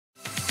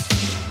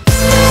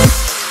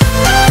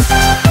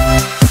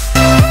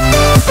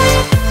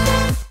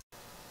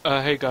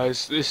Hey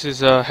guys, this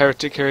is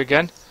Heretic here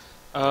again,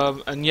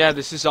 and yeah,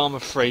 this is Arma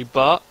 3,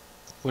 but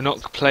we're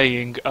not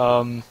playing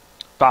Battle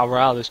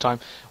Royale this time.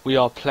 We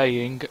are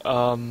playing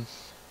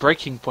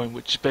Breaking Point,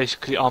 which is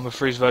basically Arma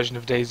 3's version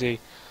of DayZ.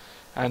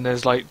 And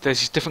there's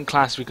these different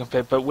classes we can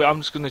pick, but I'm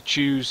just gonna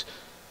choose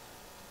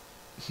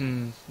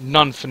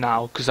none for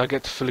now because I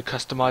get to fully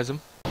customize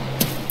them.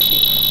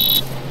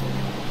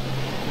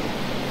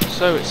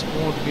 So it's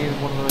spawned me in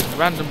one of the most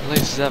random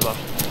places ever.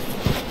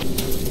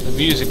 The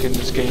music in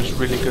this game is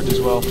really good as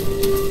well.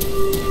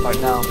 Right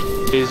now,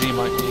 DayZ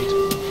might need.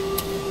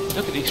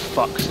 Look at these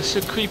fucks, they're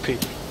so creepy.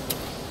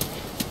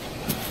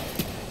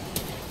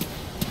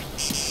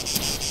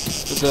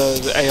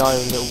 The AI are a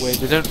little weird,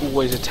 they don't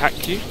always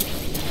attack you.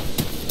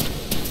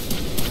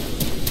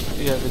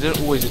 Yeah, they don't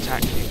always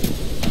attack you.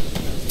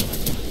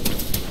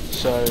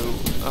 So,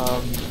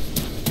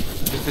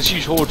 there's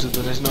huge hordes of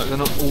them, they're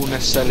not all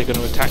necessarily going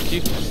to attack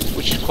you,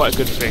 which is quite a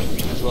good thing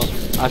as well.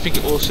 I think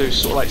it also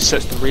sort of like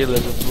sets the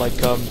realism,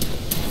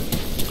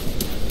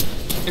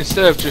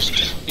 instead of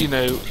just, you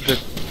know, the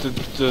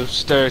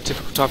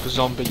stereotypical type of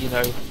zombie, you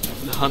know,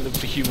 hunting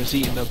for humans,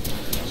 eating them,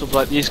 sort of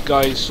like these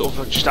guys sort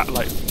of just act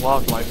like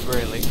wildlife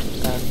really,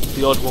 and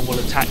the odd one will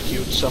attack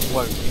you and some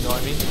won't, you know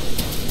what I mean?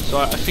 So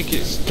I think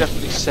it's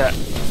definitely set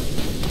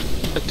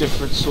a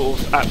different sort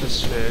of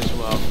atmosphere as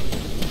well.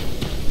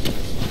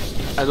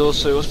 And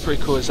also what's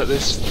pretty cool is that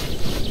this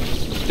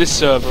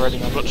server,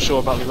 anyway, I'm not sure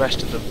about the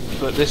rest of them,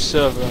 but this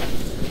server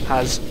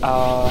has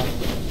a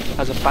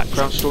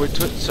background story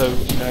to it, so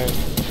you know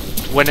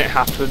when it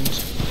happened,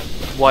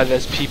 why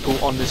there's people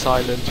on this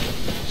island,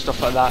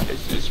 stuff like that.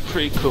 It's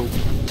pretty cool.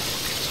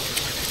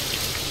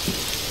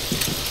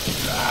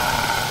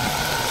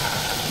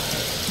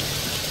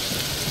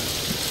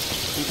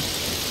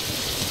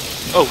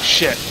 Oh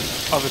shit,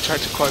 I've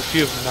attracted quite a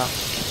few of them now.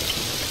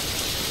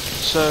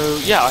 So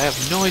yeah, I have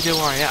no idea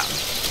where I am.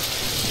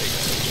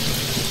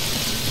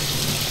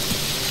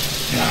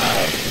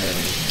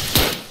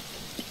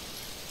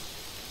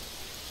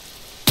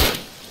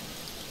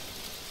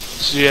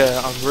 So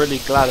yeah, I'm really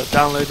glad I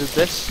downloaded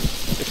this.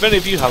 If any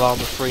of you have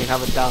Arma 3 and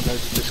haven't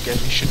downloaded this game,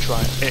 you should try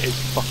it. It is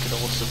fucking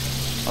awesome.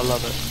 I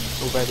love it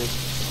already.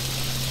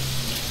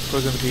 It's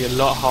probably going to be a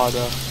lot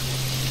harder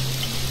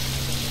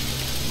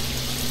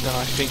than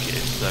I think it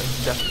is though,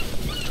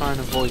 definitely. Try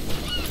and avoid them.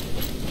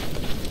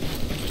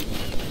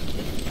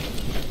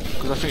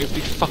 Because I think if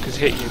these fuckers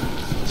hit you,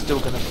 they're still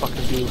going to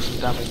fucking deal some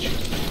damage.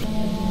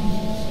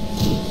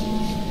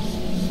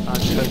 I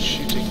just heard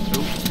shooting.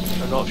 Ooh,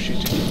 a lot of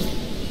shooting.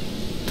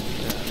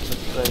 Yeah, there's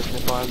players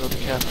nearby, I've got to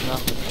be careful now.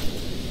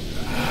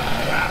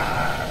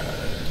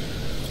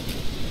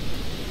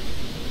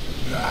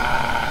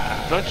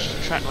 Did I just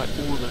attract like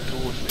all of them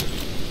towards me?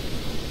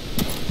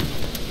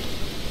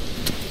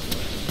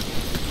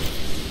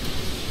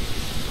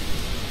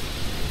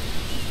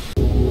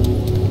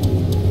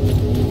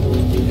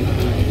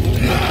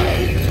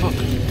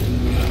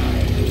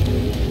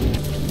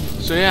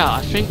 So yeah,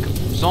 I think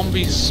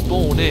zombies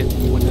spawn in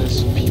when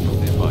there's people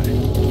nearby.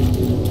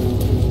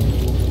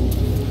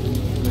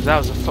 Because that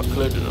was a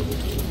fuckload of them.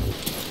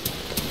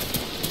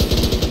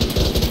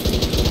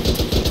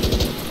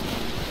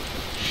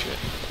 Shit.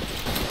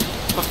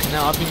 Fucking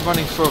hell, I've been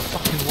running for a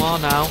fucking while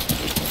now.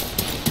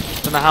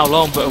 Don't know how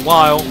long, but a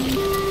while.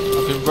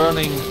 I've been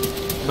running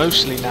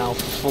mostly now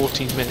for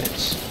 14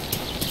 minutes.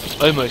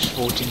 Almost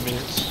 14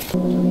 minutes.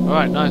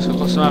 Alright, nice, I've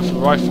got some out for the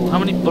rifle. How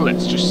many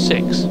bullets? Just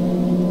 6.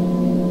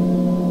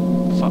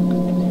 Fuck.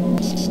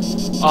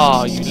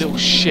 Ah, oh, you little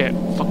shit,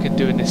 fucking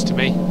doing this to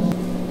me.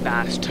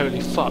 Nah, it's totally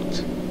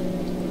fucked.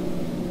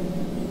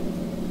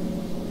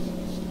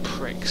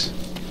 Pricks.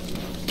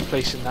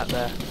 Placing that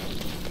there.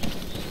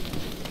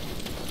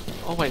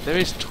 Oh wait, there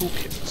is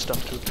toolkits and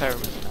stuff to repair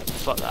them, isn't there?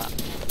 Fuck that.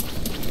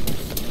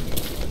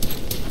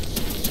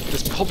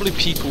 There's probably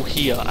people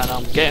here and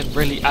I'm getting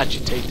really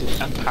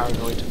agitated and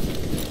paranoid.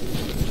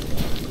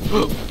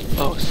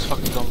 Oh, it's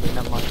fucking zombie,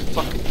 never mind.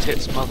 Fucking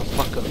tits,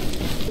 motherfucker.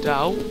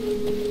 Dow.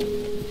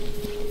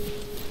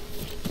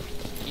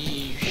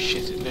 You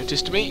shit, it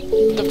noticed me.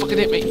 Don't fucking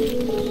hit me,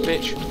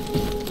 bitch.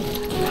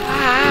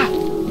 Ah!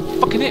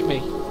 Fucking hit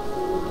me.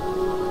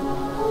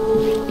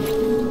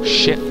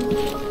 Shit.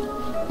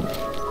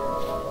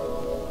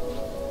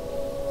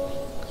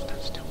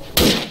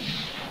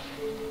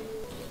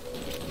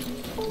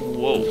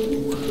 Whoa.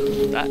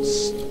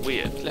 That's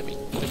weird. Let me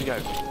go.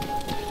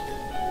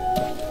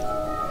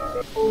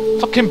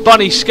 Fucking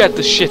bunny scared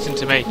the shit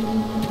into me.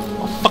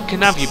 I'll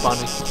fucking have you,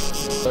 bunny.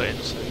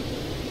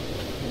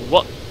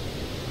 What?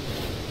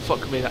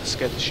 Fuck me, that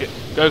scared the shit.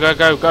 Go, go,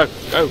 go, go,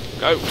 go,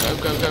 go, go,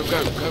 go, go,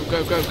 go,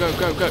 go, go, go, go,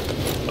 go, go.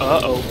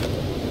 Uh-oh.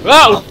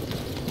 Oh!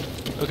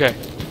 Okay.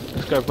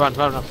 Let's go, run,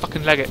 run, run.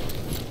 Fucking leg it.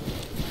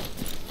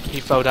 He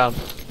fell down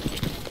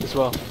as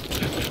well.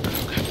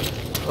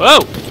 Whoa!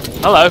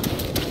 Hello.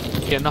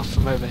 Get enough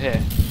from over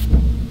here.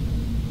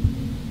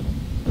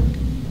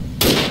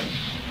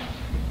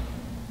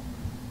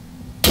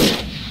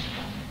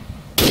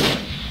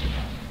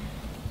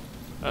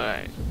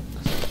 Alright.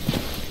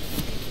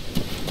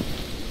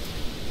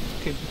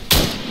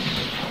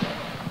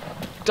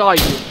 Die,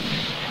 you.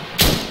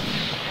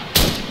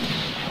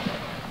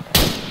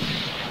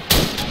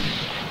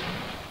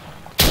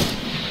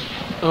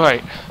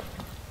 Alright.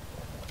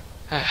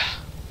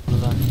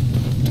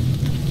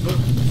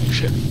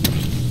 Shit.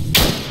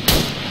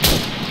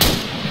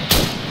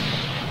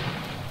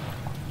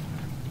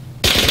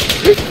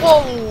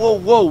 Whoa, whoa,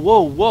 whoa,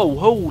 whoa, whoa,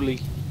 holy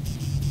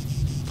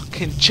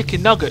fucking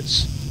chicken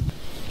nuggets.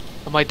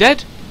 Am I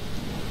dead?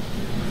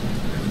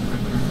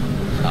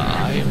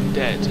 I am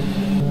dead.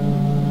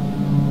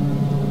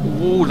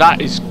 Ooh,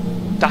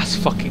 that's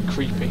fucking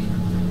creepy.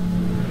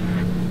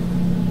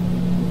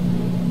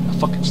 That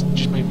fucking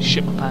just made me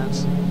shit my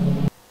pants.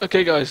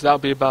 Okay guys, that'll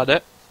be about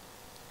it.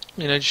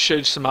 You know, just showed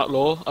you some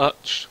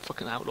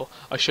fucking outlaw.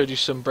 I showed you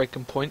some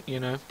Breaking Point, you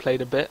know,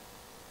 played a bit,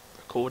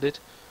 recorded,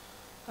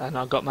 and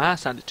I got my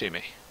ass handed to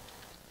me.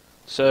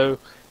 So,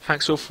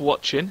 thanks all for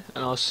watching,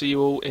 and I'll see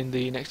you all in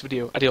the next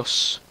video.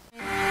 Adios.